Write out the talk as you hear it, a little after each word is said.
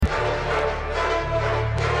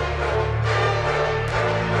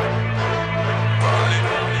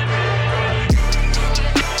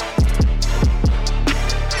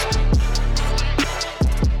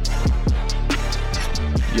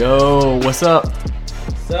What's up?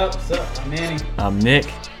 What's up? What's up? I'm Manny. I'm Nick.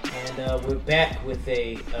 And we're back with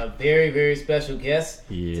a very, very special guest.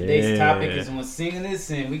 Yeah. Today's topic is on singleness,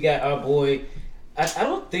 and we got our boy. I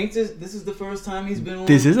don't think this is the first time he's been on.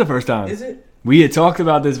 This is the first time. Is it? We had talked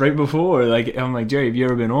about this right before. Like, I'm like, Jerry, have you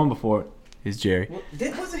ever been on before? It's Jerry. Well,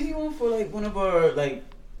 wasn't he on for like one of our like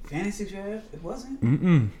fantasy draft? It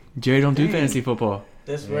wasn't. Jerry don't do Dang. fantasy football.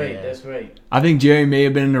 That's right. That's right. I think Jerry may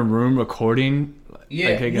have been in a room recording.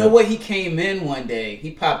 Yeah. Like, you know what? He came in one day.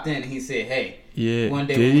 He popped in and he said, "Hey." Yeah. One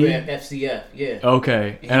day did we he? were at FCF. Yeah.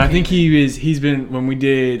 Okay. And I think he's been when we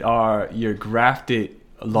did your grafted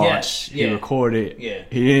launch. Yeah. He recorded. Yeah.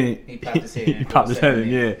 He didn't. He popped his head in. He popped his head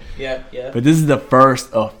in. Yeah. Yeah. But this is the first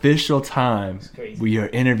official time crazy. we are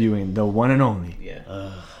interviewing the one and only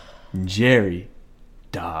Yeah. Jerry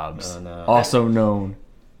Dobbs, Oh, no. also known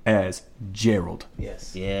as Gerald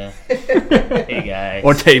Yes. Yeah. Hey guys.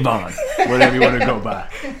 or Tavon, whatever you want to go by.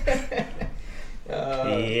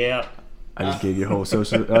 Yeah. I just gave you a whole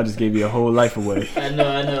I just gave you a whole life away. I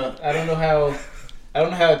know. I don't know how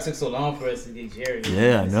it took so long for us to get Jerry.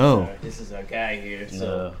 Yeah, I know. This is our guy here, so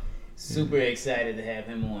No. super excited to have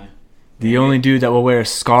him on. The only dude that will wear a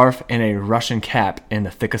scarf and a Russian cap in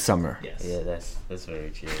the thick of summer. Yes. Yeah, that's very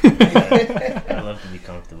true. I love to be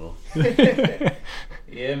comfortable.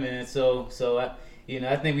 Yeah, man. So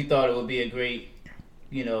I think we thought it would be a great,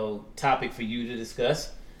 topic for you to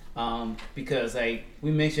discuss, because like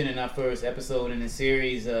we mentioned in our first episode in the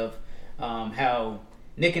series of how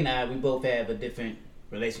Nick and I, we both have a different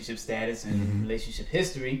relationship status and relationship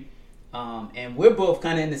history, and we're both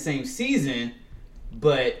kind of in the same season,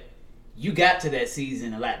 but you got to that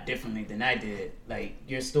season a lot differently than I did. Like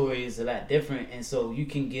your story is a lot different, and so you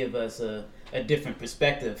can give us a different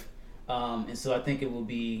perspective. And so I think it will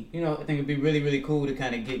be, I think it'd be really, really cool to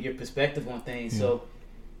kind of get your perspective on things. Yeah.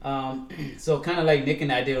 So kind of like Nick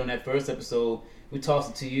and I did on that first episode, we tossed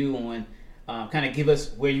it to you on kind of give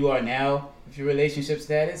us where you are now with your relationship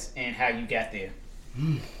status and how you got there.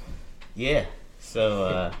 Yeah.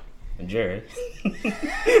 So I'm Jerry.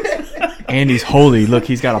 Andy's holy. Look,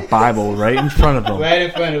 he's got a Bible right in front of him. Right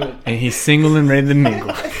in front of him. And he's single and ready to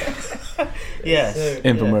mingle. Yes. Sir.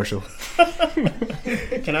 Infomercial.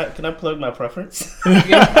 Can I plug my preference? I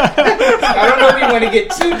don't know if we want to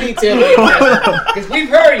get too detailed because we've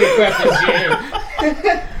heard your preference, Jerry.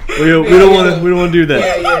 We don't want to do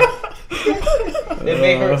that. Yeah. That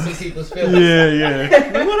may hurt some people's feelings. Yeah.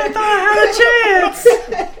 What I thought I had a chance.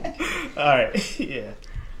 All right. Yeah.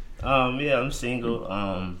 Yeah, I'm single.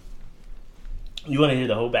 You want to hear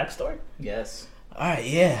the whole backstory? Yes. All right.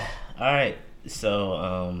 Yeah. All right.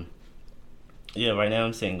 So, yeah, right now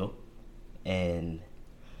I'm single, and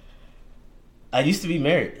I used to be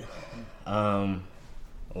married. A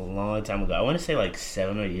long time ago. I want to say like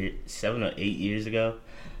 7 or 8 years ago.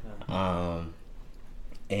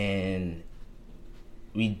 And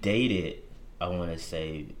we dated, I want to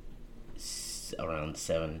say around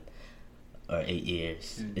 7 or 8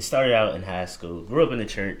 years. It started out in high school. Grew up in the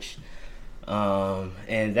church,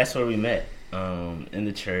 and that's where we met. In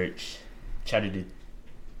the church, tried to do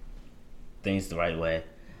things the right way.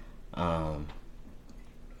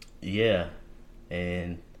 Yeah,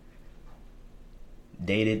 and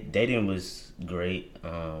dating was great.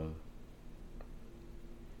 I'm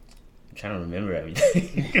trying to remember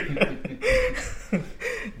everything.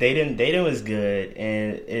 Dating was good,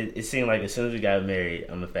 and it seemed like as soon as we got married,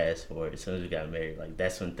 I'm gonna fast forward. As soon as we got married, like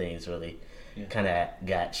that's when things really kind of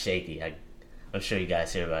got shaky. I'm sure you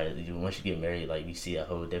guys hear about it. Once you get married, like you see a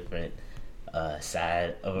whole different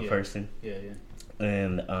side of a person. Yeah.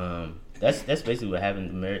 And that's basically what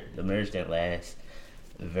happened. The marriage didn't last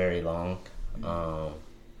very long.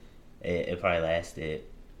 It probably lasted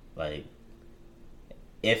like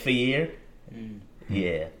if a year.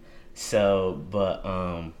 Yeah. So, but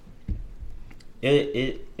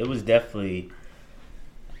it was definitely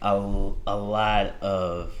a lot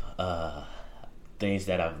of things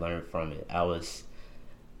that I've learned from it. I was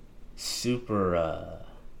super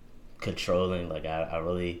controlling. Like I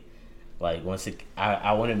really like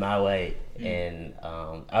I wanted my way, and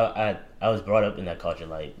I was brought up in that culture.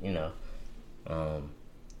 Like you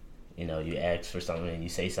ask for something and you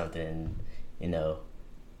say something, and,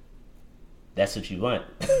 that's what you want.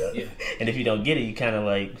 Yeah. And if you don't get it, you kind of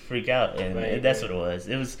like freak out, and that's right. what it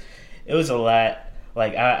was. It was a lot.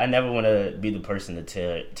 Like I never want to be the person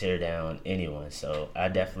to tear down anyone. So I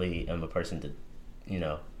definitely am a person to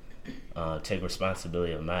take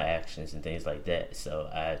responsibility of my actions and things like that. So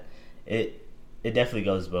it definitely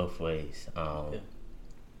goes both ways.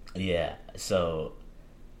 Yeah. So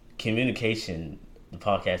communication, the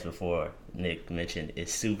podcast before Nick mentioned,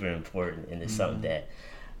 is super important, and it's something that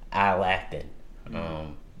I lacked in,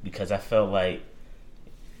 because I felt like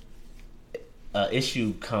an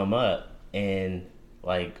issue come up and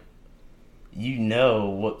like, you know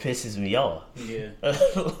what pisses me off. Yeah.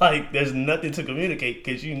 Like, there's nothing to communicate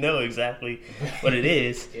because you know exactly what it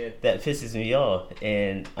is that pisses me off.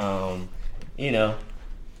 And, you know,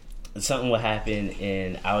 something would happen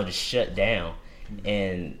and I would just shut down.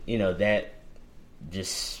 And, you know, that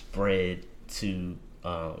just spread to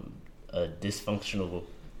a dysfunctional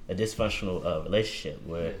relationship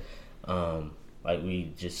where, like,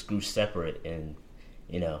 we just grew separate and,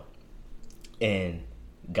 you know, and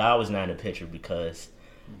God was not in the picture because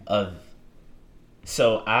of.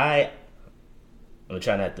 So I'm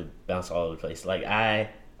trying not to bounce all over the place. Like I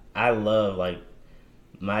love, like,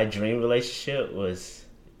 my dream relationship was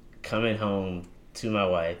coming home to my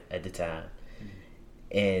wife at the time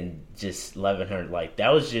and just loving her. Like, that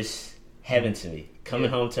was just heaven to me.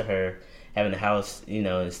 Coming home to her, having a house, you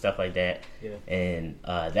know, and stuff like that. Yeah. And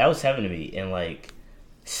that was heaven to me. And like,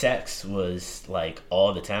 sex was like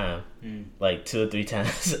all the time, like 2 or 3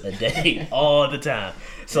 times a day, all the time.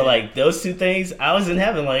 So like, those two things, I was in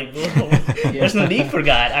heaven. Like, there's no need for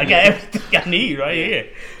God. I got everything I need right here.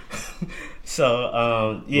 So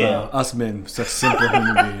wow, us men, such simple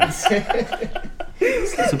human beings,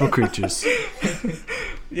 simple creatures.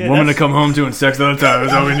 Woman to come home to and sex all the time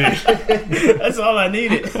is all we need. That's all I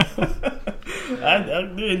needed. I'd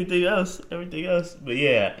do everything else. But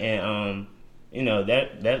yeah, and you know,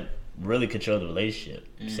 that really controlled the relationship,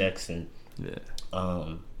 sex and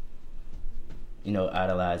you know,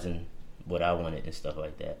 idolizing what I wanted and stuff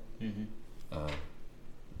like that.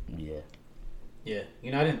 Yeah. You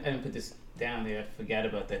know, I didn't put this down there. I forgot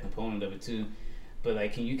about that component of it too. But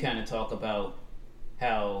like, can you kind of talk about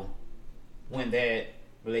how when that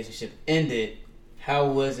relationship ended, how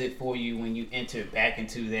was it for you when you entered back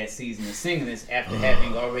into that season of singleness after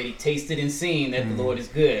having already tasted and seen that the Lord is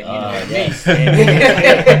good? You know what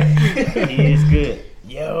I mean? He is good.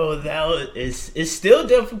 Yo, it's still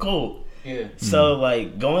difficult. Yeah. So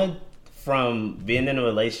like, going from being in a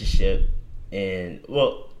relationship and,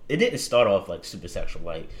 well, it didn't start off like super sexual.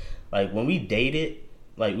 Like when we dated,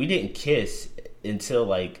 like, we didn't kiss until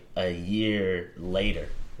like a year later.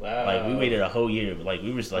 Wow. Like, we waited a whole year. Like,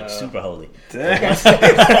 we were like super holy. Wow.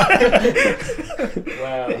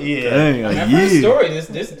 Yeah. Dang, I've heard stories.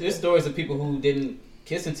 There's stories of people who didn't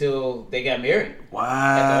kiss until they got married. Wow.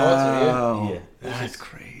 At the altar. Yeah. That's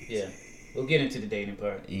crazy. Yeah. We'll get into the dating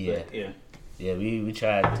part. Yeah. But, yeah. Yeah, we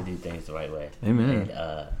tried to do things the right way. Amen.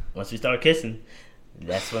 And once we started kissing,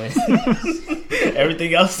 that's when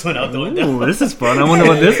everything else went out the window. Ooh, this is fun. I wonder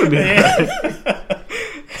what this would be like.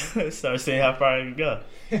 Started seeing how far I could go.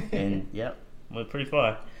 And went pretty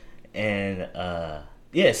far. And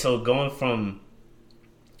so going from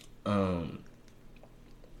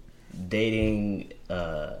dating,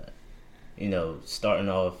 you know, starting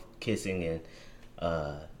off kissing and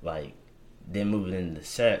like, then moving into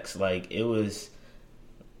sex, like, it was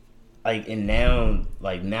like, and now,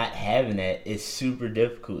 like, not having that is super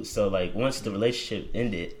difficult. So like, once the relationship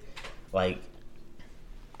ended, like,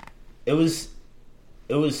 it was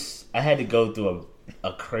I had to go through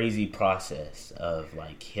a crazy process of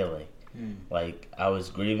like healing. Like, I was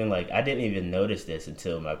grieving. Like, I didn't even notice this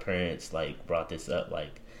until my parents like brought this up,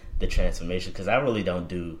 like the transformation, because I really don't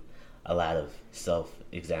do a lot of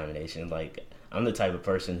self-examination. Like, I'm the type of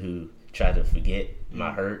person who try to forget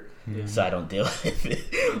my hurt, so I don't deal with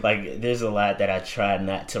it. Like, there's a lot that I try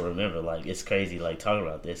not to remember. Like, it's crazy, like, talking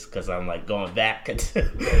about this, because I'm like going back to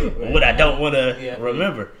what I don't want to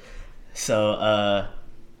remember. So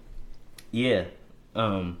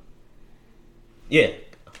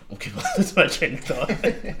okay, that's my train of thought.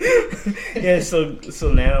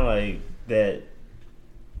 So now, like, that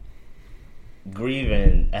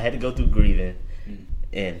grieving, I had to go through grieving,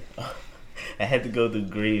 and I had to go through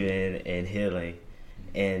grieving and healing.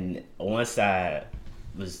 And once I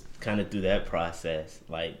was kind of through that process,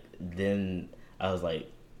 like, then I was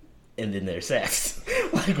like, and then there's sex.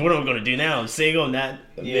 Like, what am I going to do now? I'm single, not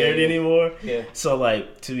married anymore. Yeah. So,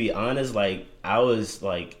 like, to be honest, like, I was,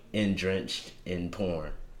 like, drenched in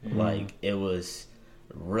porn. Like, it was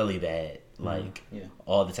really bad. Like,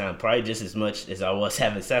 all the time. Probably just as much as I was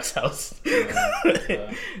having sex house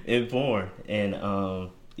in porn. And,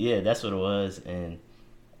 that's what it was. And,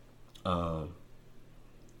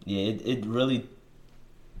 it really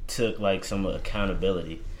took, like, some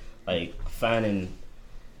accountability. Like, finding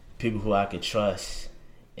people who I could trust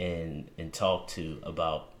and talk to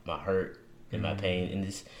about my hurt and my pain. And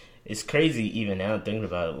it's crazy even now thinking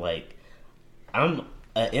about it. Like, I'm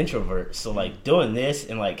an introvert, so like, doing this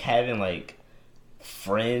and like having like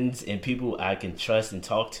friends and people I can trust and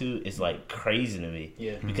talk to is like crazy to me.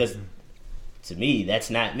 Yeah. Because to me, that's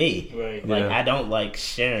not me. Right. Like Yeah. I don't like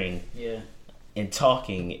sharing Yeah. and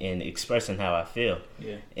talking and expressing how I feel.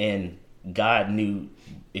 Yeah. And God knew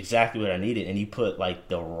exactly what I needed, and He put like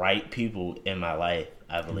the right people in my life,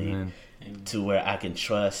 I believe, Amen. to where I can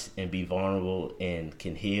trust and be vulnerable and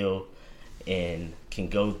can heal and can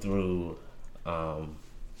go through.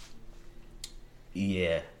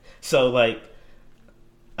 Yeah. So like,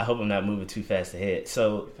 I hope I'm not moving too fast ahead.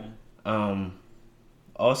 So,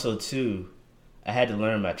 also too, I had to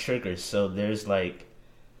learn my triggers. So there's like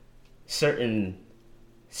certain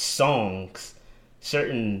songs,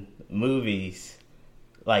 certain movies,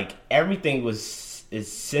 like everything is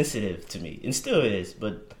sensitive to me and still is,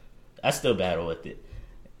 but I still battle with it.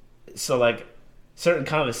 So like certain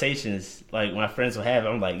conversations, like my friends will have,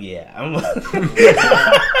 I'm like, yeah, I'm.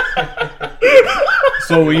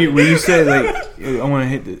 So when you say like, I want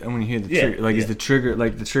to hear the Yeah, trigger. Like, yeah. is the trigger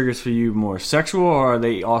like the triggers for you more sexual, or are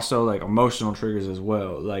they also like emotional triggers as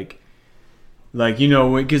well? Like you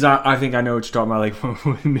know, because I think I know what you're talking about. Like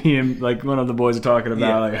when me and like one of the boys are talking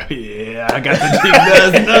about, like, yeah, I got the dick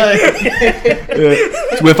last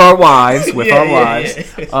night with our wives. It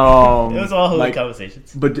It was all holy like,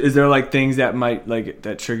 conversations. But is there like things that might like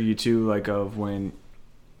that trigger you too? Like of when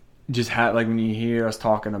like when you hear us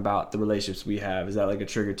talking about the relationships we have, is that like a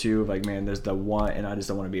trigger too? Of like, man, there's the one, and I just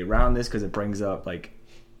don't want to be around this because it brings up like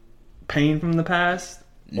pain from the past.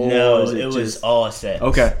 Or No, is it was just- all sex.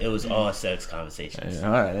 Okay. It was all sex conversations. Yeah,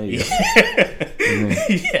 all right, there you go.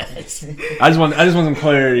 Yes. I just want some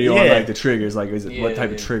clarity on Yeah. like the triggers. Like, is it what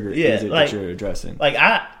type of trigger Yeah, is it like- that you're addressing? Like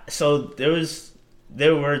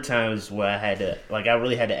there were times where I had to, like, I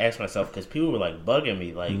really had to ask myself, because people were like bugging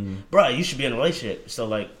me, like, bro, you should be in a relationship. So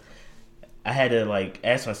like, I had to like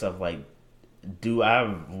ask myself, like, do I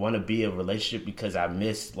want to be in a relationship because I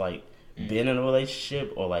miss like being in a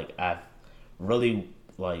relationship, or like I really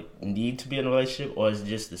like need to be in a relationship, or is it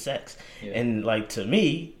just the sex? Yeah. And like, to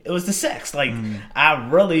me, it was the sex. Like I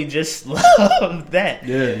really just love that.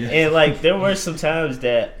 Yeah. And like there were some times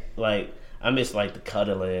that like I miss like the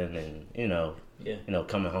cuddling and you know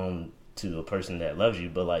coming home to a person that loves you,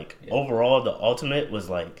 but like overall the ultimate was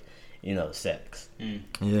like sex.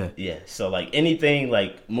 Yeah. So like anything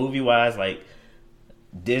like movie wise, like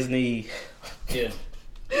Disney. Yeah.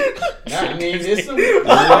 Nah, I mean, there's some. They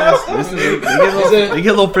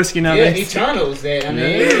get a little frisky now. Yeah, Eternals. That I mean,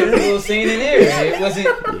 there's a little scene in there.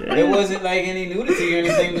 It wasn't like any nudity or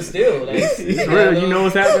anything, but still, like It's real. You know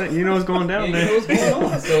what's happening. You know what's going down you there. know what's going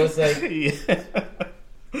on. So it's like Yeah.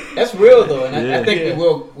 that's real though, and I think Yeah.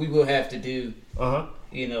 we will have to do Uh-huh.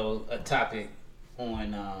 a topic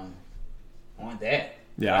on that.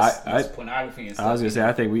 Yeah, That's pornography and stuff. I was gonna say,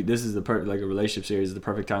 I think this is like a relationship series is the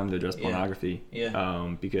perfect time to address pornography.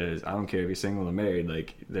 Yeah. Because I don't care if you're single or married,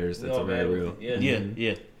 like it's all a very bad real. with it.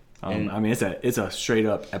 Yeah. I mean, it's a straight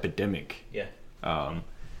up epidemic. Yeah.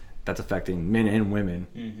 That's affecting men and women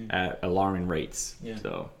Mm-hmm. at alarming rates. Yeah.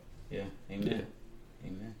 So. Yeah. Amen.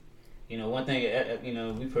 Amen. One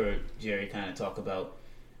thing, we've heard Jerry kind of talk about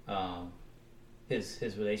his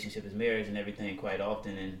relationship, his marriage, and everything quite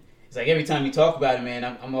often, and it's like every time you talk about it, man,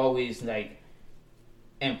 I'm always like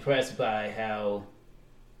impressed by how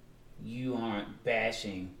you aren't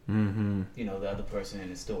bashing, Mm-hmm. the other person in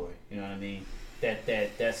the story. You know what I mean?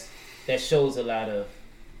 That shows a lot of,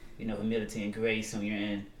 humility and grace on your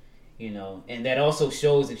end, and that also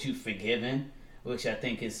shows that you've forgiven, which I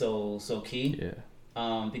think is so key.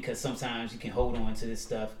 Yeah. Because sometimes you can hold on to this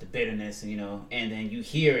stuff, the bitterness, and then you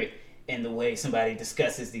hear it in the way somebody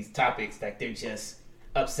discusses these topics, like they're just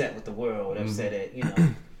upset with the world, upset at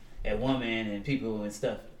at women and people and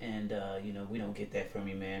stuff, and we don't get that from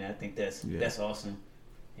you, man. I think that's awesome.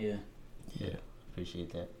 Yeah.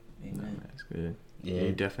 Appreciate that. Amen. That's good. Yeah.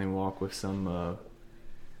 You definitely walk with some a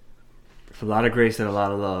lot of grace and a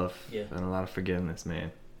lot of love, and a lot of forgiveness,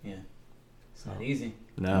 man. Yeah. It's not easy.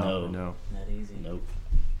 No. Not easy. Nope.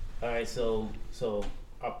 All right, so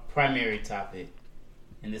our primary topic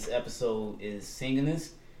in this episode is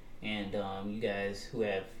singleness. And you guys who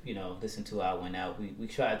have, listened to our one out, we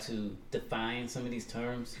try to define some of these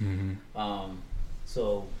terms. Mm-hmm.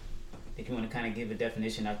 So if you want to kind of give a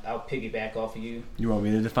definition, I'll piggyback off of you. You want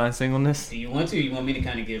me to define singleness? Do you want to, or you want me to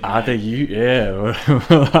kind of give I mine? think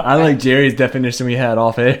I like Jerry's definition we had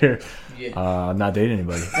off air. Yeah. I'm not dating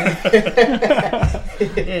anybody. Yeah,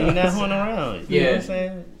 you're not holding around. You know what I'm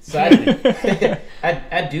saying? So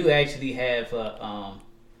I do actually have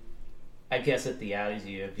I guess a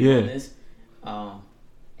theology of view on this.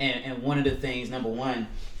 And one of the things, number one,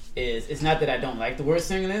 is it's not that I don't like the word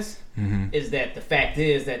singleness. Is that the fact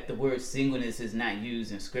is that the word singleness is not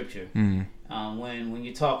used in Scripture. When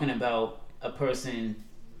you're talking about a person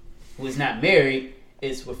who is not married,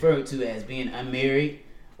 it's referred to as being unmarried,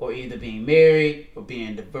 or either being married or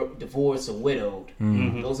being divorced or widowed.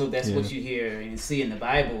 That's what you hear and see in the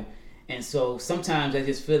Bible. And so sometimes I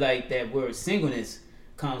just feel like that word singleness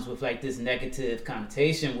comes with like this negative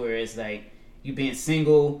connotation where it's like you being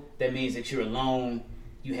single, that means that you're alone,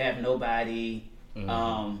 you have nobody,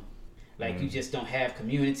 you just don't have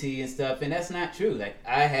community and stuff. And that's not true. Like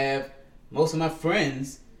most of my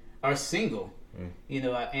friends are single,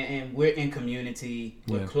 and we're in community,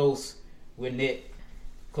 we're close, we're knit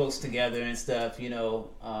close together and stuff,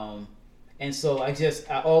 and so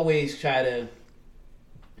I always try to,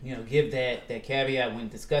 give that caveat when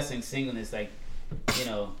discussing singleness,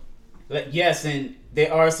 yes, and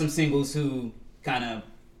there are some singles who kind of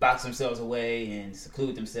box themselves away and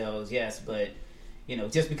seclude themselves, yes, but,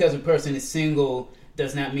 just because a person is single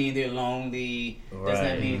does not mean they're lonely, does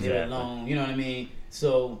not mean they're alone, you know what I mean?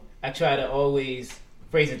 So I try to always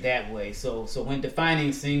phrase it that way. So when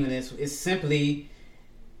defining singleness, it's simply,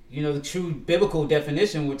 the true biblical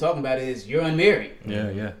definition we're talking about is you're unmarried.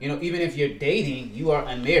 Yeah. Even if you're dating, you are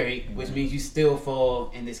unmarried, which means you still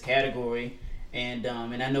fall in this category. And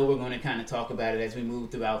I know we're going to kind of talk about it as we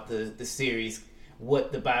move throughout the series,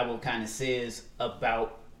 what the Bible kind of says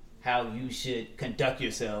about how you should conduct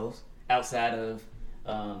yourselves outside of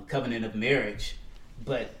covenant of marriage.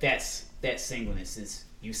 But that singleness is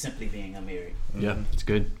you simply being unmarried. Yeah, it's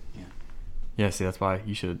good. Yeah. Yeah, see, that's why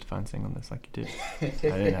you should define singleness like you did.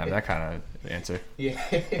 I didn't have that kind of answer. Yeah.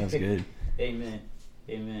 That's good. Amen.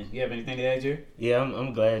 You have anything to add, Jerry? Yeah,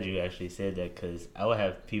 I'm glad you actually said that, because I would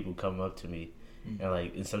have people come up to me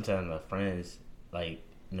and sometimes my friends, like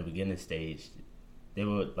in the beginning stage, they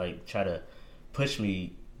would like try to push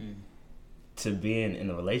me to being in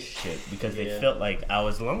a relationship because they felt like I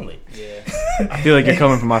was lonely. Yeah. I feel like you're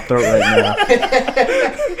coming from my throat right now.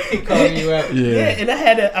 He calling you out. Yeah, and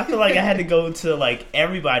I feel like I had to go to like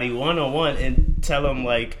everybody one-on-one and tell them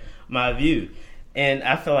like my view. And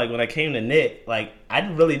I felt like when I came to Nick, like I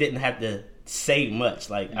really didn't have to say much.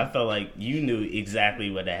 Like I felt like you knew exactly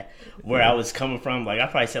where I was coming from. Like I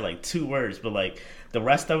probably said like 2 words, but like the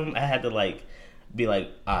rest of them I had to like be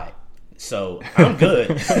like, all right, so I'm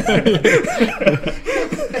good.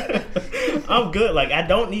 I'm good. Like I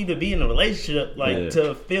don't need to be in a relationship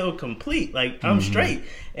to feel complete. Like I'm straight.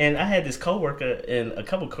 And I had this coworker and a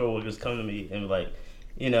couple coworkers come to me and be like,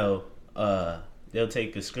 they'll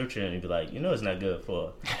take a scripture and be like, it's not good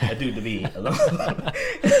for a dude to be alone.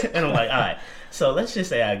 And I'm like, all right, so let's just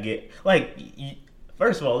say I get, like,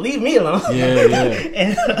 first of all, leave me alone. Yeah.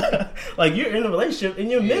 And, like, you're in a relationship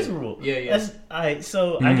and you're miserable. Yeah. That's, all right,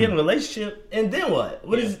 so I get in a relationship and then what?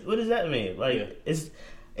 What does that mean? Like, it's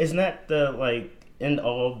not the, like, end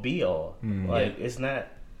all be all. Like, it's not,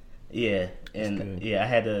 And, I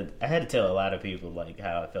had to tell a lot of people, like,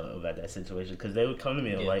 how I felt about that situation, because they would come to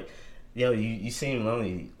me and like, yo, you seem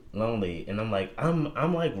lonely, and I'm like,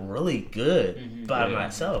 I'm like really good by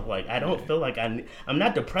myself. Like I don't feel like I'm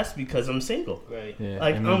not depressed because I'm single. Right. Yeah,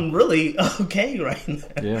 like I'm really okay right now.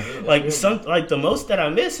 Yeah. Like the most that I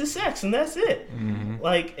miss is sex, and that's it.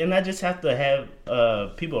 Like, and I just have to have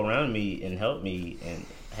people around me and help me and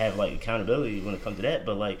have like accountability when it comes to that.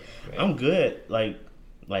 But like I'm good. Like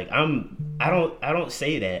I don't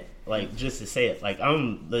say that. Like, just to say it, like,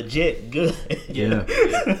 I'm legit good. Yeah.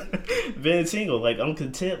 Being single, like, I'm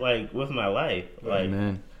content, like, with my life. Like,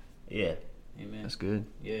 Amen. Yeah. Amen. That's good.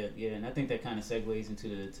 Yeah, and I think that kind of segues into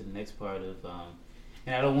the next part of,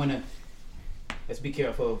 and I don't want to, let's be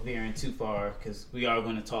careful of veering too far, because we are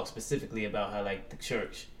going to talk specifically about how, like, the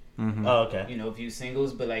church, Oh, okay. views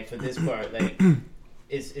singles, but, like, for this part, like,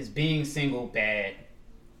 is being single bad?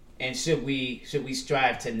 And should we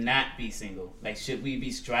strive to not be single? Like, should we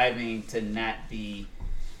be striving to not be,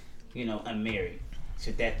 unmarried?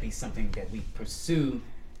 Should that be something that we pursue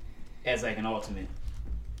as like an ultimate?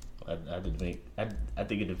 I think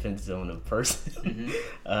it depends on the person.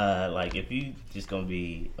 Like, if you just gonna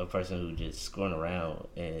be a person who just screwing around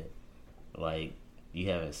and like you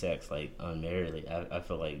having sex like unmarriedly, I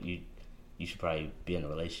feel like you should probably be in a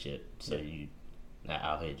relationship so you not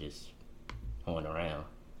out here just hoeing around.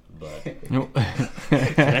 But Nope.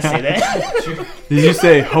 Can I say that? Did you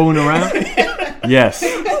say hoeing around? Yes.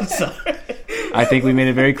 I'm sorry. I think we made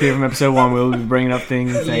it very clear from episode 1. We'll be bringing up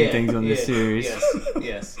things and saying things on this series.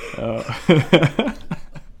 Yes. I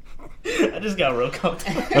just got real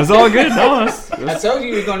comfortable. That's all good. No, I told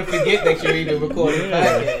you were going to forget that you're even recording a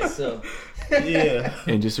podcast. So Yeah.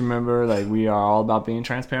 And just remember, like, we are all about being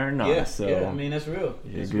transparent and honest. So yeah. I mean, that's real.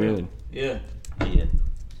 you're That's good. Real. Yeah. Yeah.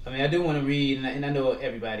 I mean, I do want to read, and I know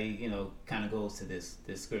everybody, you know, kind of goes to this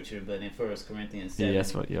scripture, but in 1 Corinthians 7, Yeah,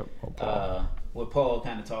 that's what. Yep. Oh, Paul. where Paul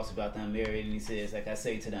kind of talks about the unmarried, and he says, like I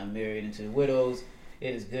say to the unmarried and to the widows,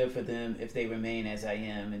 it is good for them if they remain as I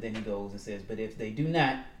am. And then he goes and says, but if they do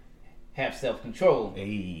not have self-control,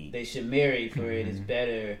 they should marry, for it is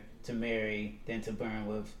better to marry than to burn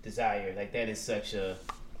with desire. Like, that is such a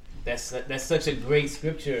that's such a great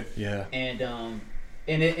scripture. Yeah. And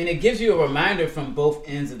it gives you a reminder from both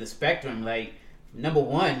ends of the spectrum. Like, number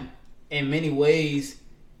one, in many ways,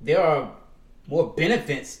 there are more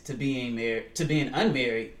benefits to being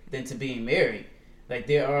unmarried than to being married. Like,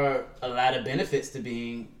 there are a lot of benefits to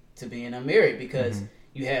being unmarried, because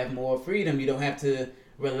you have more freedom. You don't have to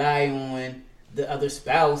rely on the other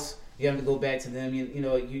spouse. You have to go back to them. You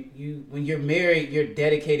know, you when you're married, you're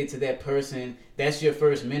dedicated to that person. That's your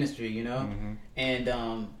first ministry, you know.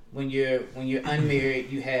 And when you're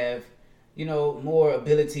unmarried, you have, you know, more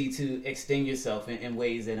ability to extend yourself in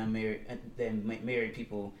ways that married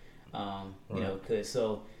people, you know, could.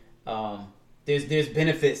 So there's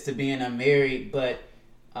benefits to being unmarried, but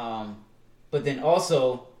then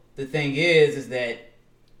also the thing is that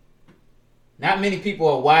not many people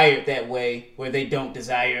are wired that way, where they don't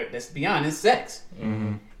desire, let's be honest, sex.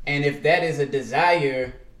 And if that is a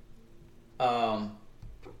desire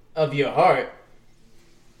of your heart,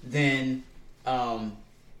 then and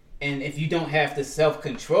if you don't have the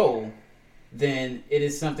self-control, then it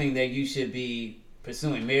is something that you should be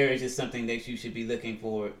pursuing. Marriage is something that you should be looking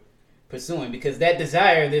for pursuing, because that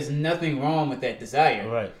desire, there's nothing wrong with that desire.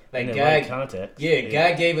 Right. Like, in the God, right context. Yeah,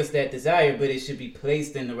 God gave us that desire, but it should be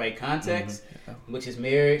placed in the right context, which is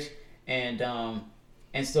marriage. And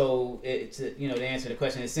so it's, you know, to answer the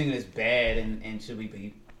question, is single is bad, and should we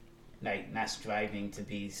be, like, not striving to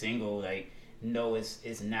be single? Like, no,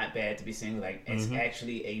 it's not bad to be single. Like, it's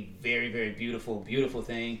actually a very, very beautiful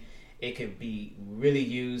thing. It could be really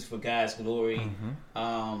used for God's glory.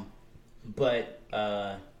 But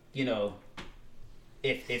you know,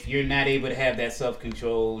 if you're not able to have that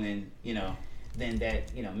self-control, and, you know, then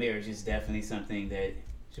that, you know, marriage is definitely something that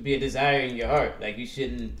should be a desire in your heart. Like, you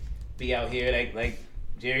shouldn't be out here, like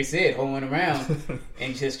Jerry said, hoeing around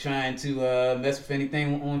and just trying to mess with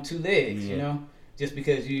anything on two legs, you know, just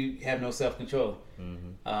because you have no self-control.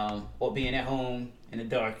 Or being at home in the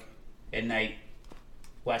dark at night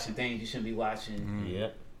watching things you shouldn't be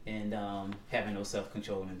watching. And having no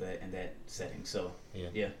self-control in that setting. So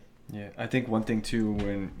yeah, I think one thing too,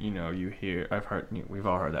 when, you know, you hear, we've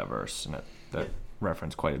all heard that verse and that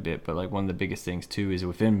reference quite a bit, but, like, one of the biggest things too is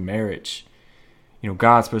within marriage, you know,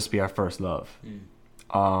 God's supposed to be our first love.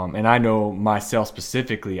 And I know myself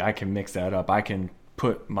specifically, I can mix that up. I can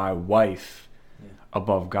put my wife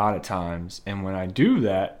above God at times, and when I do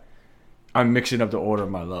that, I'm mixing up the order of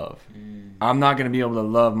my love. I'm not going to be able to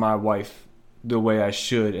love my wife the way I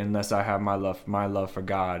should unless I have my love for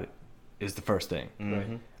God is the first thing.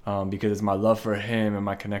 Because it's my love for Him and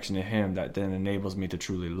my connection to Him that then enables me to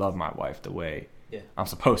truly love my wife the way I'm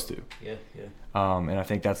supposed to. And I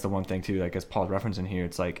think that's the one thing too, like, as Paul's referencing here,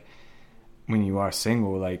 it's like, when you are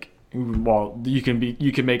single, like, well, you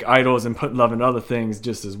can make idols and put love in other things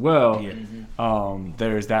just as well.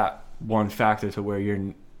 There's that one factor to where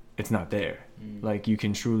it's not there. Like, you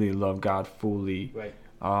can truly love God fully,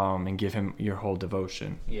 and give Him your whole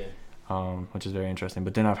devotion. Which is very interesting.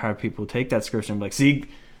 But then I've heard people take that scripture and be like, see,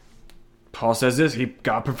 Paul says this,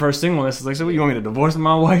 God prefers singleness. It's like, so what, you want me to divorce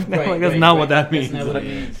my wife now? Like, that's not what that means. That's not what it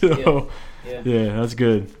means. So, yeah, that's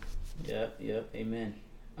good. Amen.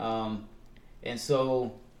 And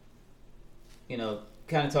so, you know,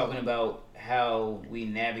 kind of talking about how we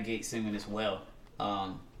navigate singleness well.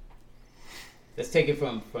 Let's take it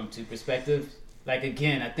from two perspectives. Like,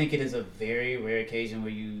 again, I think it is a very rare occasion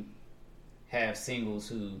where you have singles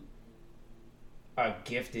who are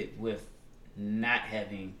gifted with not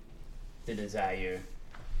having the desire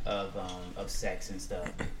of sex and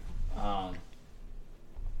stuff.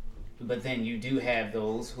 But then you do have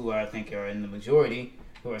those who I think are in the majority,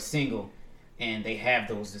 who are single, and they have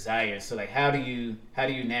those desires. So, like, how do you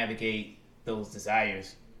navigate those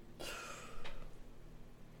desires?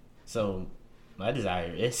 So, my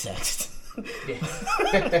desire is sex. Yeah.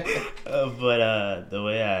 But the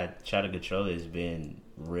way I try to control it is being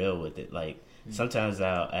real with it. Like, sometimes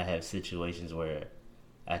I have situations where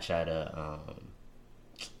I try to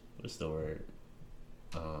what's the word?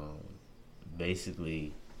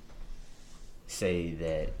 Basically say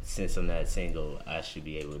that since I'm not single, I should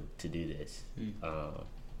be able to do this.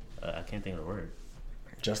 I can't think of the word.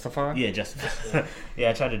 Justify? Yeah, justify.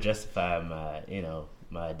 Yeah, I try to justify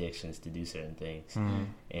my addictions to do certain things,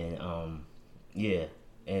 and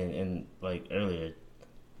and like earlier,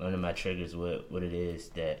 learning my triggers, what it is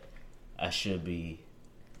that I should be,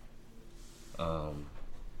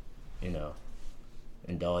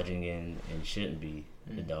 indulging in and shouldn't be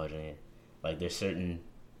indulging in. Like there's certain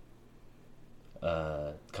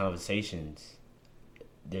conversations.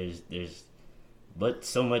 There's but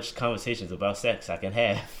so much conversations about sex I can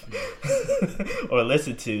have or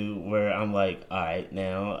listen to where I'm like, all right,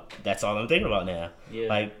 now that's all I'm thinking about now. Yeah.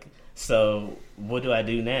 Like, so what do I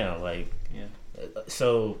do now? Like,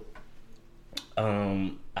 so,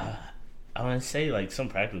 I want to say like some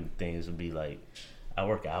practical things would be like, I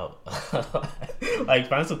work out. Like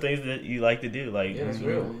find some things that you like to do. Like that's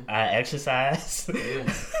real. I exercise.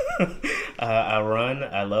 Yeah. I run.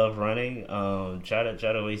 I love running. Try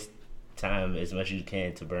to waste time as much as you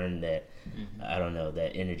can to burn that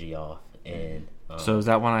that energy off. And so is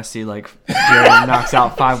that when I see like Jerry knocks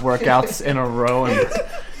out 5 workouts in a row, and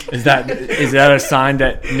is that a sign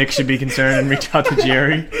that Nick should be concerned and reach out to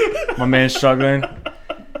Jerry? My man's struggling. Trying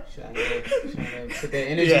to put that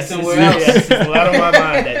energy somewhere else. Yes, it's a lot on my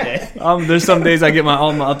mind that day. There's some days I get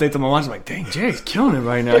all my updates on my watch. I'm like, dang, Jerry's killing it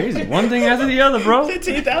right now. He's one thing after the other, bro.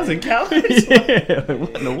 15,000 calories. Yeah, like,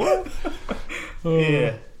 what in the world?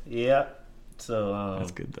 Yeah. So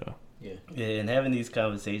That's good though. Yeah, and having these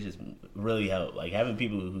conversations really help. Like having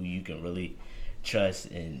people who you can really trust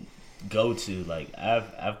and go to. Like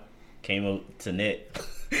I've came up to Nick.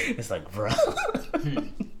 It's like, bro.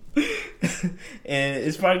 And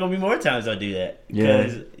it's probably gonna be more times I'll do that. Yeah.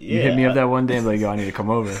 You hit me up that one day and be like, yo, I need to come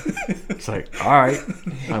over. It's like, all right.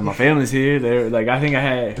 My family's here. They're like, I think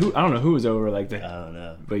I don't know who was over like that. I don't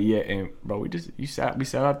know. But yeah, and bro, we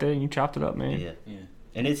sat out there and you chopped it up, man. Yeah.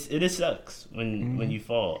 And it sucks when you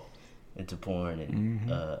fall into porn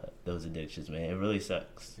and those addictions, man. It really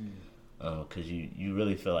sucks because you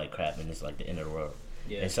really feel like crap and it's like the end of the world.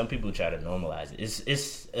 Yeah. And some people try to normalize it.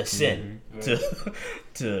 It's a sin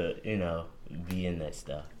to be in that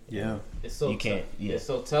stuff. Yeah, it's so tough. Yeah. It's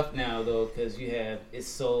so tough now though because it's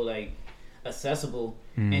so like accessible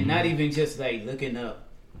and not even just like looking up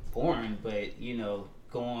porn, but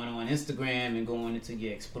going on Instagram and going into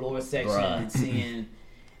your explore section and seeing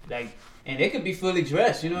like, and they could be fully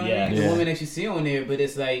dressed, you know what I mean? The woman that you see on there, but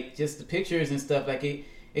it's like just the pictures and stuff like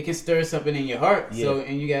it can stir something in your heart. Yeah. So,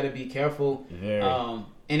 and you got to be careful. Very.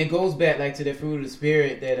 And it goes back like to the fruit of the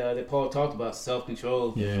spirit that Paul talked about,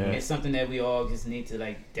 self-control. Yeah. It's something that we all just need to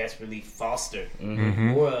like desperately foster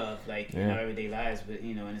more of like in our everyday lives, but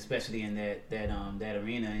and especially in that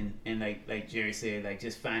arena and like Jerry said, like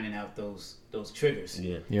just finding out those triggers.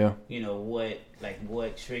 Yeah.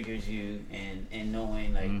 What triggers you and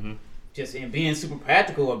knowing like just and being super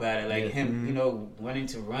practical about it, like him, wanting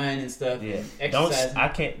to run and stuff. Yeah, and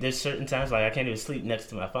exercise. There's certain times like I can't even sleep next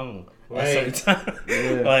to my phone. Right. At certain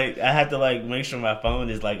times, like I have to like make sure my phone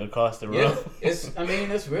is like across the room. It's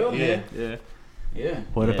real, man. Yeah.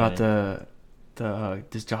 What about the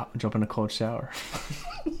just jump in a cold shower?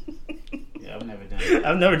 Yeah, I've never done that.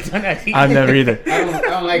 I've never done that either. I've never either. I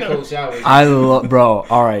don't like cold showers. Bro.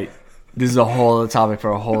 All right, this is a whole other topic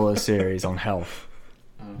for a whole other series on health.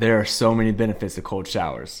 There are so many benefits to cold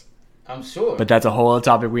showers. I'm sure. But that's a whole other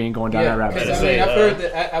topic. We ain't going down that rabbit hole. I've heard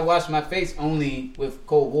that I wash my face only with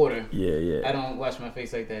cold water. Yeah. I don't wash my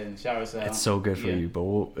face like that in the shower. So it's so good for you.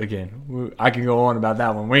 But I can go on about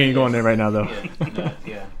that one. We ain't going there right now, though.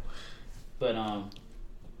 Yeah. But,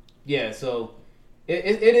 so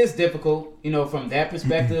it is difficult, from that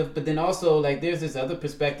perspective. But then also, like, there's this other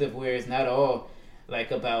perspective where it's not all, like,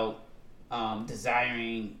 about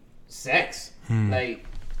desiring sex. Like,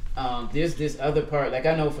 there's this other part, like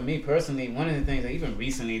I know for me personally, one of the things like, even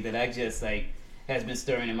recently that I just like has been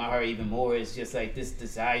stirring in my heart even more is just like this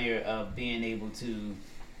desire of being able to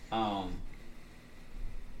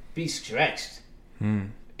be stretched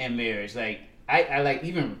in marriage. Like I like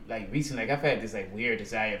even like recently, like I've had this like weird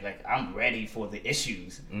desire of like I'm ready for the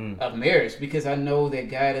issues of marriage because I know that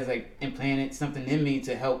God has like implanted something in me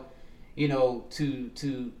to help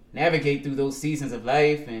to navigate through those seasons of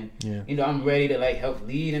life, and I'm ready to like help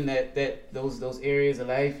lead in those areas of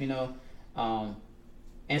life, and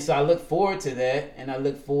so I look forward to that, and I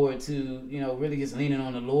look forward to really just leaning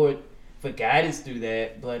on the Lord for guidance through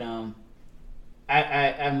that. But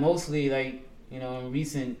I mostly like in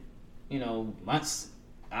recent months,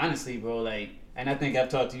 honestly, bro, like, and I think I've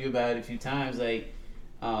talked to you about it a few times, like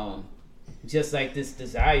just like this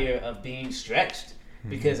desire of being stretched.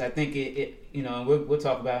 Because I think it we'll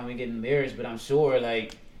talk about it when we get in marriage, but I'm sure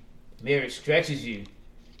like marriage stretches you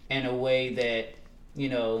in a way that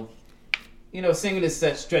singleness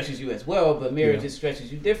stretches you as well, but marriage Yeah. just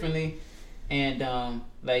stretches you differently. And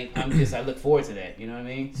like I look forward to that. You know what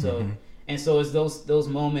I mean? So and so it's those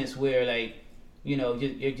moments where like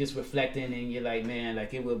you're just reflecting and you're like, man,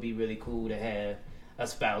 like it would be really cool to have a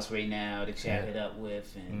spouse right now to chat it up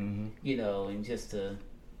with, and and just to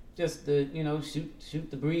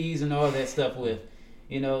shoot the breeze and all that stuff with.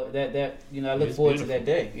 I look forward to that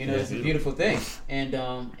day. It's a beautiful thing, and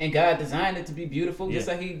God designed it to be beautiful, just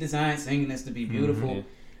like He designed singleness to be beautiful.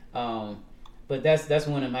 But that's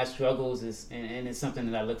one of my struggles, and it's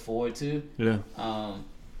something that I look forward to. Yeah.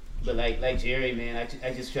 But like Jerry, man,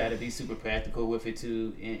 I just try to be super practical with it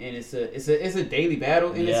too, and it's a daily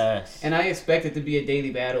battle, and and I expect it to be a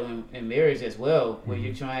daily battle in marriage as well, where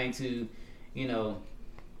you're trying to,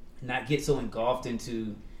 not get so engulfed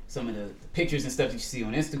into some of the pictures and stuff that you see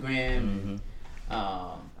on Instagram,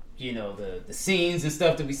 the scenes and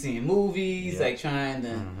stuff that we see in movies, like trying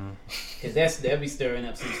to, because that be stirring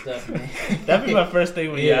up some stuff, man. That'd be my first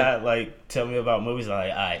thing when y'all like tell me about movies. I'm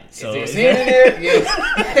like, all right, so is there a scene in there?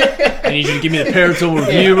 Yeah. I need you to give me the parental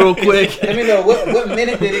review real quick. Let me know what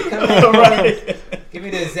minute did it come out. Right. Give me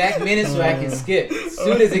the exact minute so I can skip as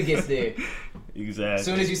soon as it gets there. Exactly. As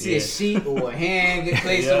soon as you see a sheet or a hand get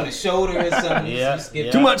placed on the shoulder or something, you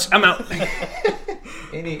skip. Too much. I'm out.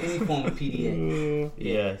 any form of PDA.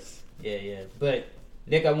 Yes. Yeah. But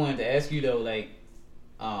Nick, I wanted to ask you though, like,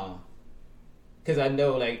 because I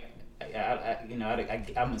know, like,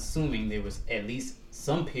 I'm assuming there was at least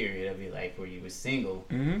some period of your life where you were single.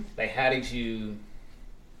 Mm-hmm. Like, how did you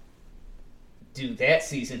do that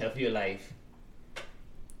season of your life?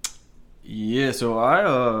 Yeah, so I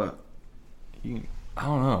don't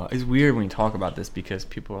know. It's weird when you talk about this because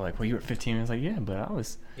people are like, "Well, you were 15." And it's like, "Yeah, but I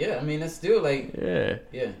was." Yeah, I mean, that's still like. Yeah.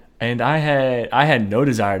 Yeah. And I had no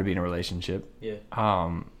desire to be in a relationship. Yeah.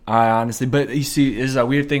 I honestly, but you see, this is a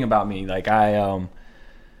weird thing about me. Like I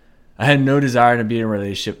had no desire to be in a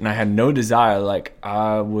relationship, and I had no desire. Like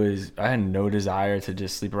I had no desire to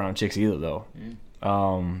just sleep around chicks either, though.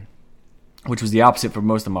 Which was the opposite for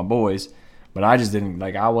most of my boys. But I just didn't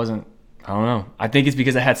like. I don't know. I think it's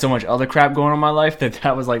because I had so much other crap going on in my life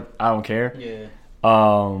that was like, I don't care. Yeah.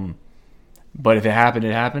 But if it happened,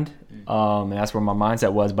 it happened. And that's where my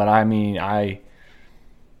mindset was. But I mean, I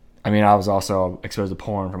was also exposed to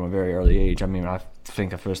porn from a very early age. I mean, I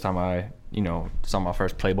think the first time I, saw my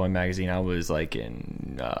first Playboy magazine, I was like it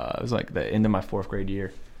was like the end of my 4th grade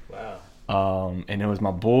year. Wow. And it was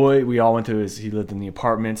my boy. We all went to he lived in the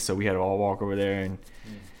apartments, so we had to all walk over there, and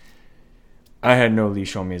I had no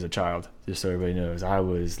leash on me as a child, just so everybody knows. I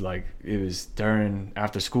was like, it was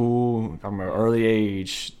after school, from an early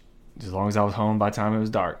age. As long as I was home by the time it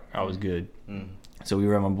was dark, I was good. So we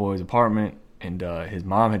were at my boy's apartment, and his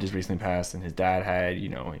mom had just recently passed, and his dad had, he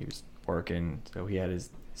was working, so he had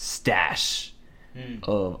his stash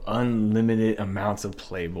of unlimited amounts of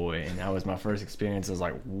Playboy, and that was my first experience. I was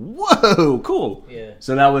like, whoa, cool. Yeah.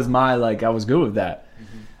 So that was I was good with that.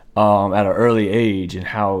 At an early age, and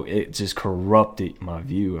how it just corrupted my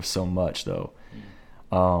view of so much, though.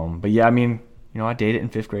 But yeah, I mean, I dated in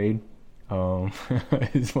 5th grade.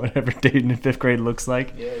 Is whatever dating in 5th grade looks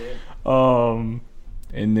like. Yeah. And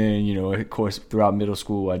then, of course, throughout middle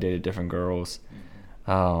school, I dated different girls.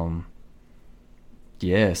 Yeah,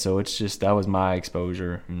 so it's just, that was my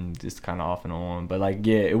exposure, and just kind of off and on. But like,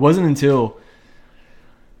 yeah, it wasn't until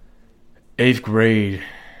 8th grade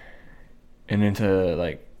and into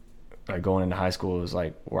like going into high school, it was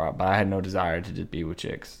like, but I had no desire to just be with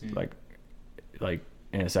chicks, like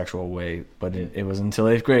in a sexual way. But it was until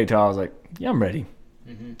 8th grade till I was like, yeah, I'm ready.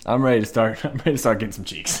 I'm ready to start getting some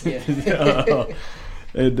cheeks. Yeah.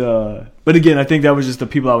 But again, I think that was just the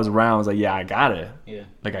people I was around. I was like, yeah, I gotta. Yeah.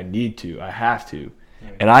 Like, I need to. I have to.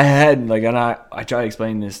 Right. And I had I try to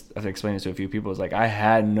explain this. I've explained this to a few people. It's like I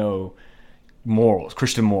had no morals,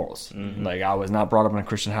 Christian morals. Like, I was not brought up in a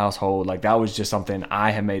Christian household. Like, that was just something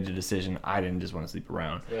I had made the decision. I didn't just want to sleep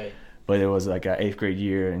around. Right. But it was like an 8th grade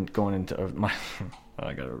year, and going into my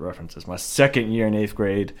I gotta reference this. My 2nd year in 8th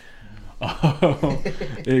grade.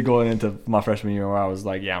 Going into my freshman year, where I was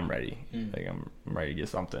like, yeah, I'm ready. Like, I'm ready to get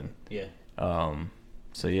something. Yeah.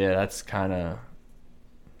 So yeah, that's kind of, I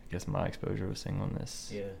guess, my exposure with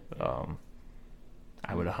singleness. Yeah.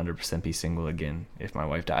 I would 100% be single again if my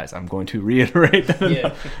wife dies. I'm going to reiterate that.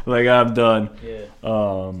 Yeah. Like, I'm done. Yeah.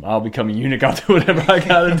 I'll become a eunuch. I'll do whatever I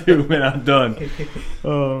gotta do, man. I'm done.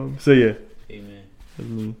 So yeah. Amen. That's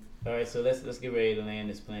me. All right, so let's get ready to land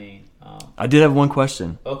this plane. I did have one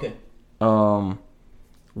question. Okay.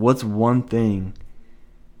 What's one thing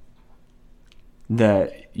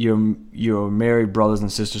that your married brothers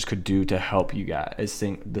and sisters could do to help you guys,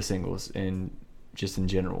 the singles, and just in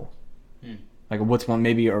general? Like, what's one,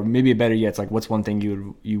 maybe better yet, it's like, what's one thing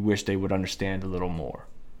you wish they would understand a little more?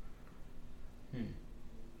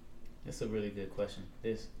 That's a really good question.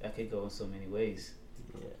 I could go in so many ways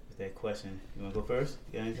with that question. You want to go first?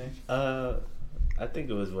 You got anything? I think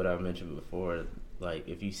it was what I mentioned before. Like,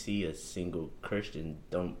 if you see a single Christian,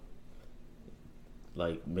 don't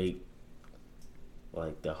like make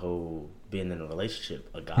like the whole being in a relationship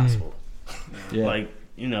a gospel. Yeah. Like,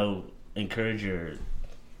 encourage your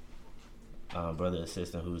brother or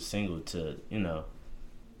sister who's single to,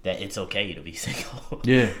 that it's okay to be single.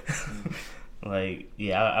 Yeah. Like,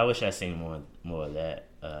 I wish I seen more of that.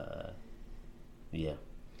 Yeah.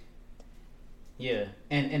 Yeah,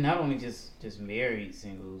 and not only just married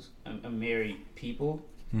singles, married people,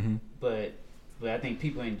 but I think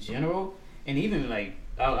people in general, and even like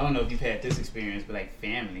I don't know if you've had this experience, but like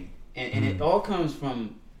family, and it all comes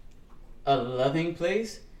from a loving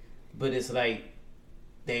place, but it's like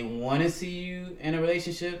they want to see you in a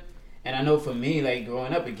relationship, and I know for me, like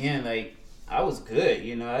growing up again, like I was good,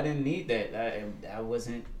 I didn't need that, I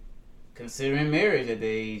wasn't considering marriage at the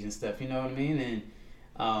age and stuff, you know what I mean,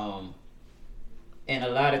 and a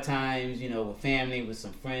lot of times, with family, with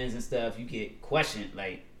some friends and stuff, you get questioned,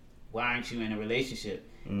 like, why aren't you in a relationship?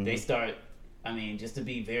 They start, just to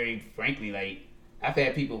be very frankly, like, I've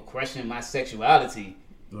had people question my sexuality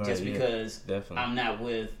just because definitely. I'm not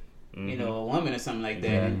with, a woman or something like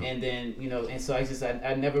that. And then, and so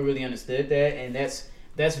I never really understood that. And that's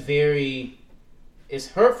very, it's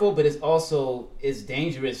hurtful, but it's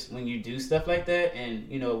dangerous when you do stuff like that. And,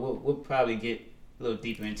 we'll probably get a little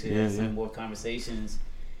deeper into some more conversations,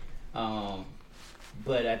 but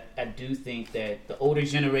I do think that the older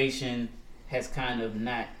generation has kind of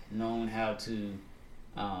not known how to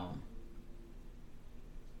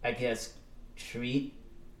I guess treat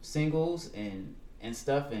singles and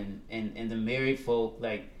stuff, and the married folk,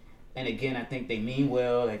 like, and again, I think they mean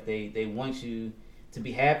well, like they want you to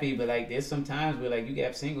be happy, but like there's some times where like you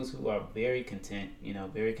have singles who are very content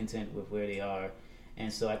with where they are.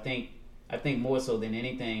 And so I think more so than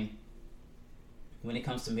anything, when it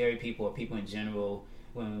comes to married people or people in general,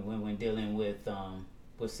 when dealing with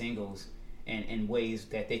singles and ways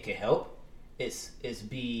that they can help, it's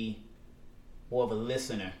be more of a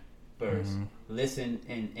listener first. Listen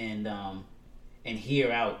and hear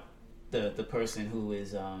out the person who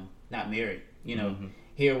is not married.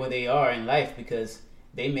 Hear where they are in life, because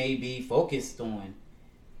they may be focused on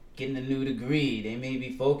getting a new degree. They may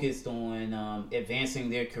be focused on advancing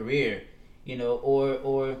their career.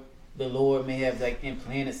 Or the Lord may have like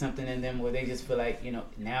implanted something in them where they just feel like,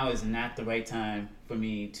 now is not the right time for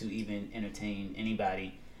me to even entertain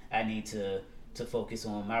anybody. I need to focus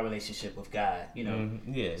on my relationship with God,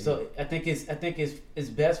 So I think it's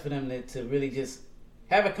best for them to really just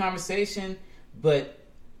have a conversation, but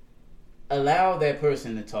allow that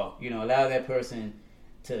person to talk, allow that person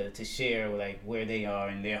to share like where they are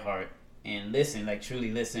in their heart, and listen, like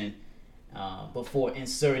truly listen, before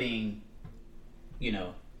inserting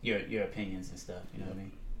your opinions and stuff. You know what I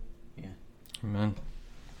mean? Yeah. Amen.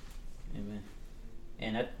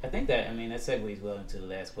 And I think that that segues well into the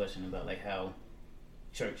last question about like how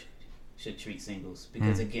church should treat singles,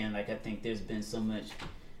 because again, like I think there's been so much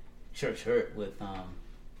church hurt with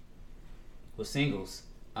singles.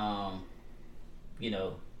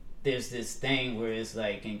 There's this thing where it's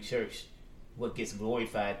like in church, what gets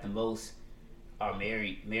glorified the most are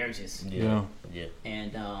marriages. Yeah.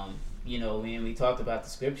 And when we talked about the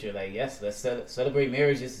scripture, like, yes, let's celebrate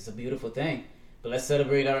marriages. It's a beautiful thing, but let's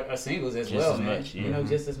celebrate our singles as well, man.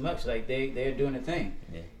 Just as much. Like they're doing a thing.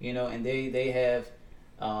 Yeah. And they have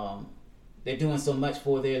they're doing so much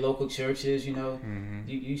for their local churches.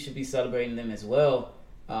 You should be celebrating them as well.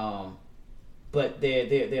 But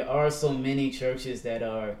there are so many churches that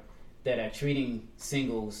are treating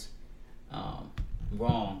singles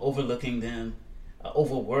wrong, overlooking them,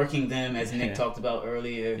 overworking them, as Nick talked about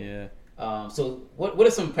earlier. Yeah. So what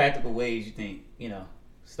are some practical ways you think,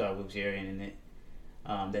 start with Jerry and Nick,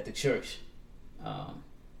 that the church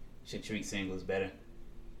should treat singles better?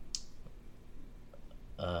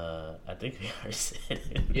 I think we already said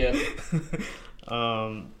it. Yeah.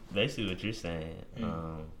 Basically what you're saying,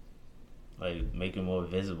 like make it more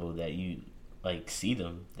visible that you like see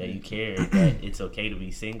them, that you care, that it's okay to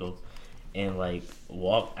be single, and like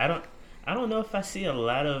walk. I don't know if I see a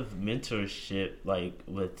lot of mentorship like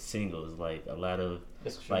with singles, like a lot of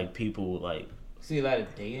like people like see a lot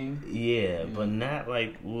of dating. Yeah, but not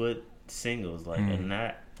like with singles, like and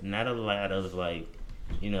not a lot of like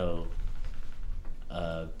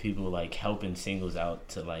people like helping singles out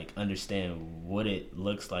to like understand what it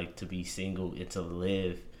looks like to be single and to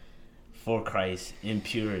live for Christ in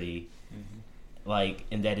purity, like,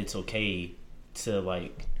 and that it's okay to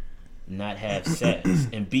like not have sex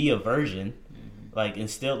and be a virgin, like, and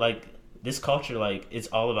still like this culture, like it's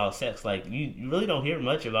all about sex. Like you really don't hear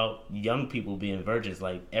much about young people being virgins.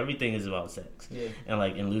 Like everything is about sex, and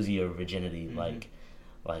like and losing your virginity. Like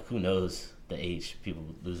who knows the age people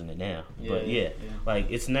losing it now? But like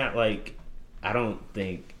it's not like I don't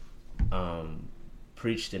think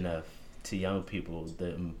preached enough to young people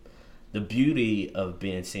the beauty of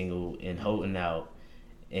being single and holding out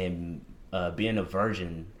and being a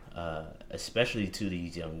virgin, especially to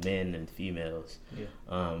these young men and females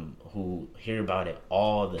who hear about it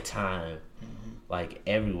all the time, like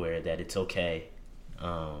everywhere, that it's okay.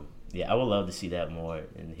 I would love to see that more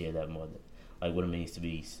and hear that more, like what it means to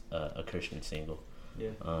be a Christian single,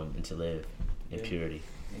 and to live in purity.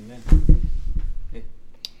 Amen.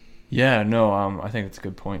 Yeah, no, I think that's a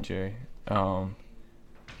good point, Jerry.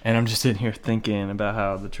 And I'm just sitting here thinking about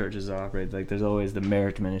how the churches operate. Like, there's always the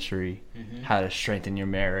marriage ministry, how to strengthen your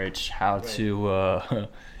marriage, how to,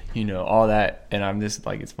 all that. And I'm just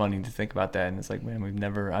like, it's funny to think about that. And it's like, man,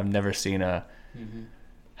 I've never seen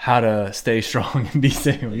how to stay strong and be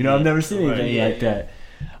single. I've never seen anything like that.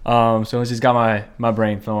 So it's just got my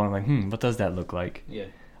brain flowing. I'm like, what does that look like? Yeah.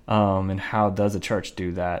 And how does a church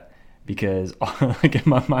do that? Because like in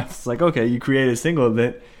my mind, it's like, okay, you create a single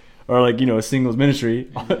event, or like, a singles ministry,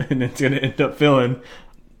 and it's going to end up feeling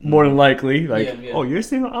more than likely like, oh, you're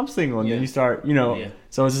single, I'm single. And then you start,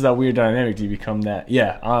 so it's just that weird dynamic. Do you become that?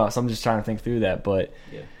 So I'm just trying to think through that. But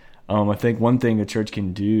I think one thing a church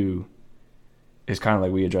can do is kind of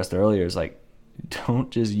like we addressed earlier, is like, don't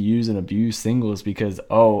just use and abuse singles because,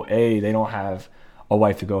 A, they don't have a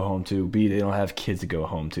wife to go home to. B, they don't have kids to go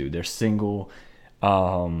home to. They're single.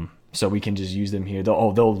 So we can just use them here.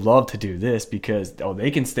 They'll love to do this because they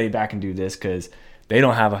can stay back and do this because they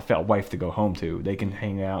don't have a wife to go home to. They can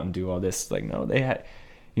hang out and do all this. Like, no, they had,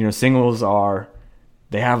 singles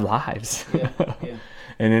they have lives.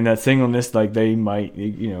 And in that singleness, like they might,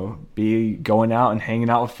 be going out and hanging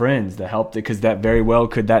out with friends to help, because that very well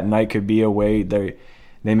that night could be a way they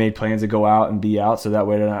made plans to go out and be out, so that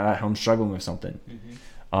way they're not at home struggling with something.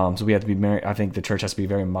 So we have to be I think the church has to be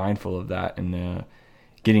very mindful of that, and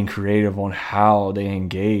getting creative on how they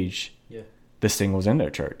engage the singles in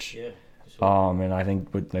their church. And I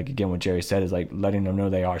think what Jerry said is like letting them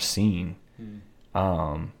know they are seen.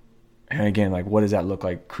 And again, like, what does that look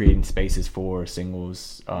like? Creating spaces for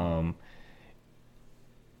singles. Like,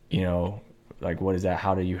 what is that?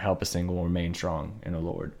 How do you help a single remain strong in the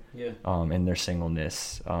Lord? In their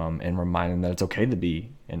singleness, and remind them that it's okay to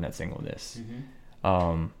be in that singleness.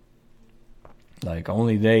 Like,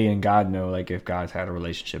 only they and God know, like, if God's had a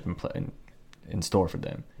relationship in store for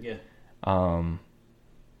them.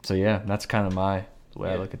 So that's kind of the way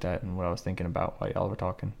I look at that and what I was thinking about while y'all were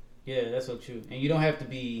talking. Yeah, that's so true. And you don't have to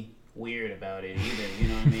be weird about it either. You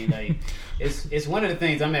know what I mean? Like, it's one of the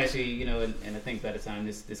things I'm actually, and I think by the time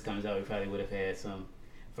this comes out, we probably would have had some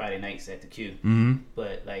Friday nights at the Q.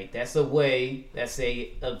 But like, that's a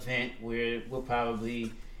event where we'll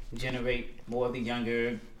probably generate more of the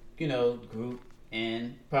younger, group,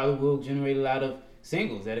 and probably will generate a lot of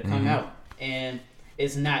singles that'll come out. And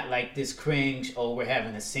it's not like this cringe, we're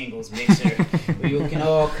having a singles mixer where you can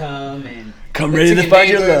all come ready to find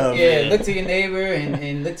your love. Look to your neighbor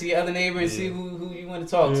and look to your other neighbor and see who you want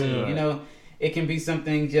to talk to. It can be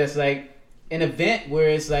something just like an event where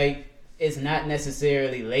it's like, it's not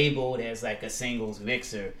necessarily labeled as like a singles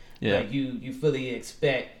mixer. Like you fully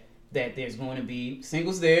expect that there's going to be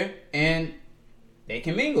singles there and they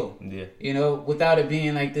can mingle. Without it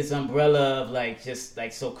being like this umbrella of like just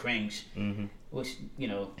like so cringe. Which,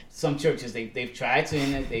 some churches they've tried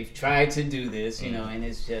to do this, and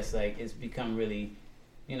it's just like it's become really,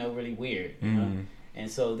 really weird, And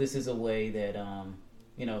so this is a way that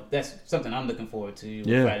that's something I'm looking forward to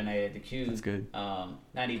with Friday night at the Q. That's good.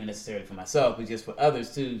 Not even necessarily for myself, but just for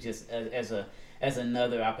others too, just as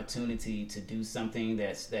another opportunity to do something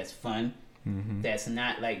that's fun, that's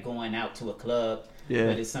not like going out to a club,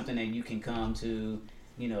 but it's something that you can come to,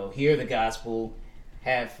 hear the gospel,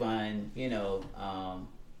 have fun, and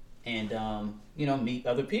meet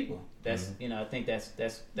other people. That's I think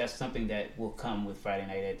that's something that will come with Friday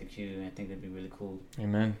night at the Q, and I think that'd be really cool.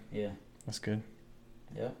 Amen. Yeah, that's good.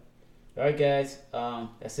 Yeah. All right, guys.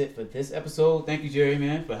 That's it for this episode. Thank you, Jerry,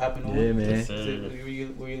 man, for hopping on. Yeah, man. Yes, were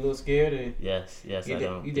you a little scared? Or? Yes. You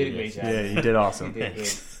did a great job. Yeah, you did awesome. You did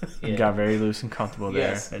great. You got very loose and comfortable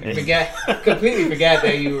there. Yes. Completely forgot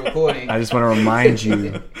that you were recording. I just want to remind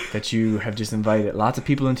you that you have just invited lots of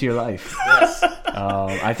people into your life. Yes.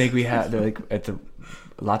 I think we had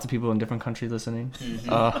lots of people in different countries listening.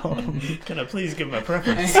 Can I please give my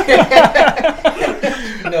preference?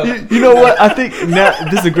 No. You know what? I think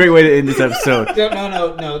this is a great way to end this episode.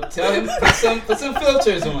 No. Tell him put some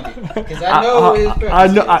filters on it, because I know his preference. I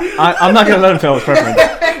know. I'm not gonna let him tell his preference.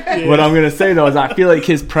 What I'm gonna say though is I feel like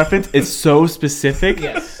his preference is so specific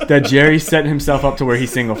that Jerry set himself up to where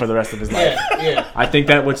he's single for the rest of his life. Yeah. I think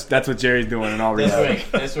that's what Jerry's doing in all reality.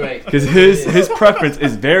 That's right. Because his preference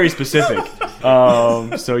is very specific.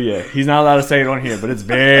 So yeah, he's not allowed to say it on here, but it's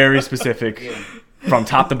very specific from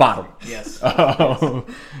top to bottom. Yes.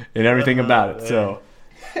 And everything about it. So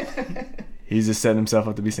he's just setting himself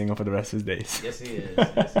up to be single for the rest of his days. Yes, he is.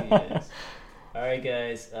 All right,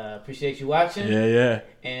 guys. Appreciate you watching. Yeah.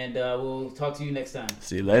 And we'll talk to you next time.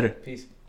 See you later. Peace.